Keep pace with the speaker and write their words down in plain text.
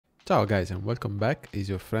Ciao guys and welcome back, it's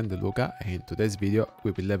your friend Luca, and in today's video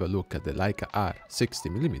we will have a look at the Leica R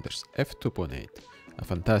 60mm f2.8, a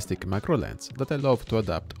fantastic macro lens that I love to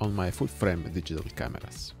adapt on my full-frame digital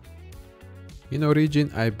cameras. In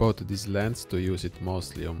origin I bought this lens to use it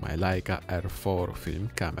mostly on my Leica R4 film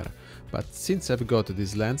camera, but since I've got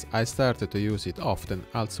this lens I started to use it often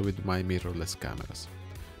also with my mirrorless cameras.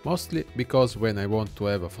 Mostly because when I want to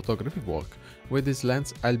have a photography walk, with this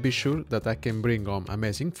lens I'll be sure that I can bring home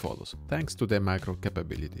amazing photos thanks to the macro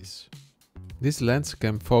capabilities. This lens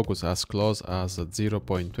can focus as close as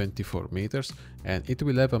 0.24 meters and it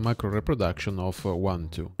will have a macro reproduction of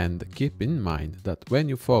 1:2. And keep in mind that when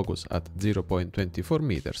you focus at 0.24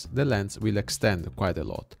 meters, the lens will extend quite a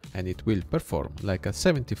lot and it will perform like a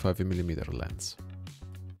 75mm lens.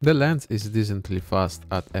 The lens is decently fast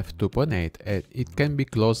at f2.8 and it can be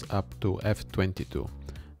closed up to f22.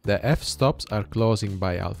 The f-stops are closing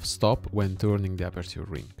by half stop when turning the aperture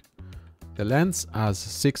ring. The lens has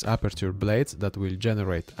 6 aperture blades that will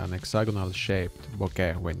generate an hexagonal shaped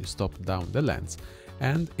bokeh when you stop down the lens,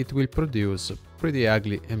 and it will produce pretty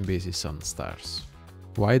ugly and busy sun stars.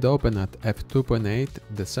 Wide open at f2.8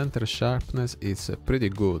 the center sharpness is pretty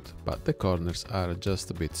good, but the corners are just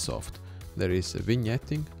a bit soft. There is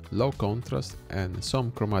vignetting, low contrast and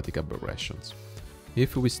some chromatic aberrations.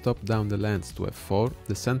 If we stop down the lens to f4,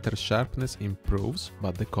 the center sharpness improves,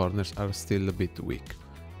 but the corners are still a bit weak.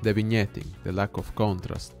 The vignetting, the lack of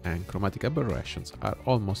contrast and chromatic aberrations are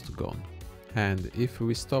almost gone. And if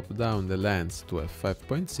we stop down the lens to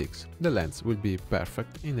f5.6, the lens will be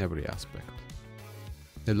perfect in every aspect.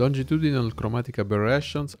 The longitudinal chromatic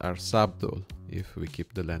aberrations are subtle if we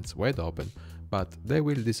keep the lens wide open, but they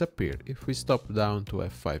will disappear if we stop down to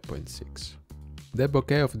f5.6. The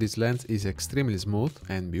bokeh of this lens is extremely smooth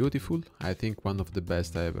and beautiful, I think one of the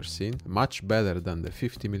best I ever seen, much better than the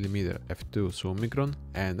 50mm f2 Summicron,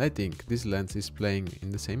 and I think this lens is playing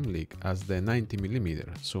in the same league as the 90mm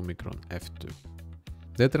Summicron f2.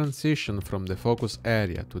 The transition from the focus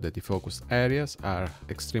area to the defocus areas are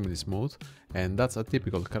extremely smooth, and that's a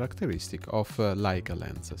typical characteristic of Leica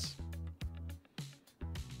lenses.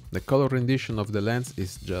 The color rendition of the lens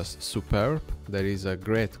is just superb, there is a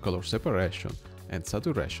great color separation and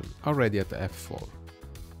saturation already at f4.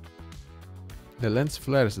 The lens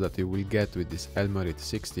flares that you will get with this Elmarit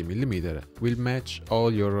 60mm will match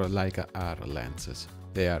all your Leica R lenses.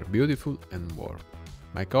 They are beautiful and warm.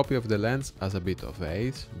 My copy of the lens has a bit of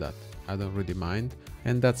haze that I don't really mind,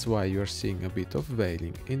 and that's why you are seeing a bit of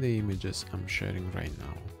veiling in the images I'm sharing right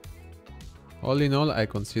now. All in all, I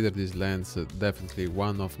consider this lens definitely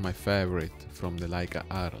one of my favorite from the Leica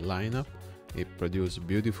R lineup. It produces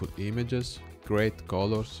beautiful images, great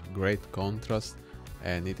colors, great contrast,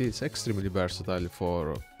 and it is extremely versatile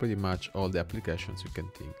for pretty much all the applications you can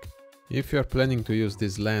think. If you are planning to use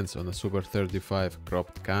this lens on a Super 35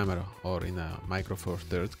 cropped camera or in a Micro Four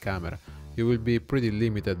Thirds camera, you will be pretty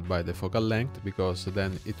limited by the focal length, because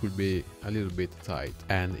then it will be a little bit tight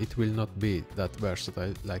and it will not be that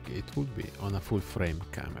versatile like it would be on a full frame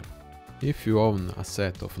camera. If you own a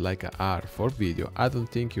set of Leica R for video, I don't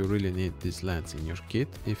think you really need this lens in your kit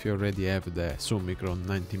if you already have the Summicron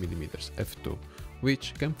 90mm f2,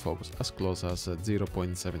 which can focus as close as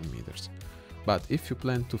 0.7 meters. But if you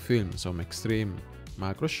plan to film some extreme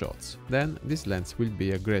macro shots, then this lens will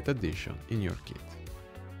be a great addition in your kit.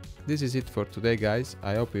 This is it for today guys,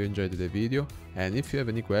 I hope you enjoyed the video, and if you have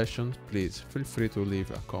any questions, please feel free to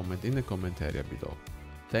leave a comment in the comment area below.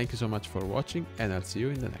 Thank you so much for watching, and I'll see you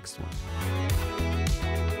in the next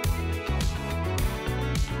one.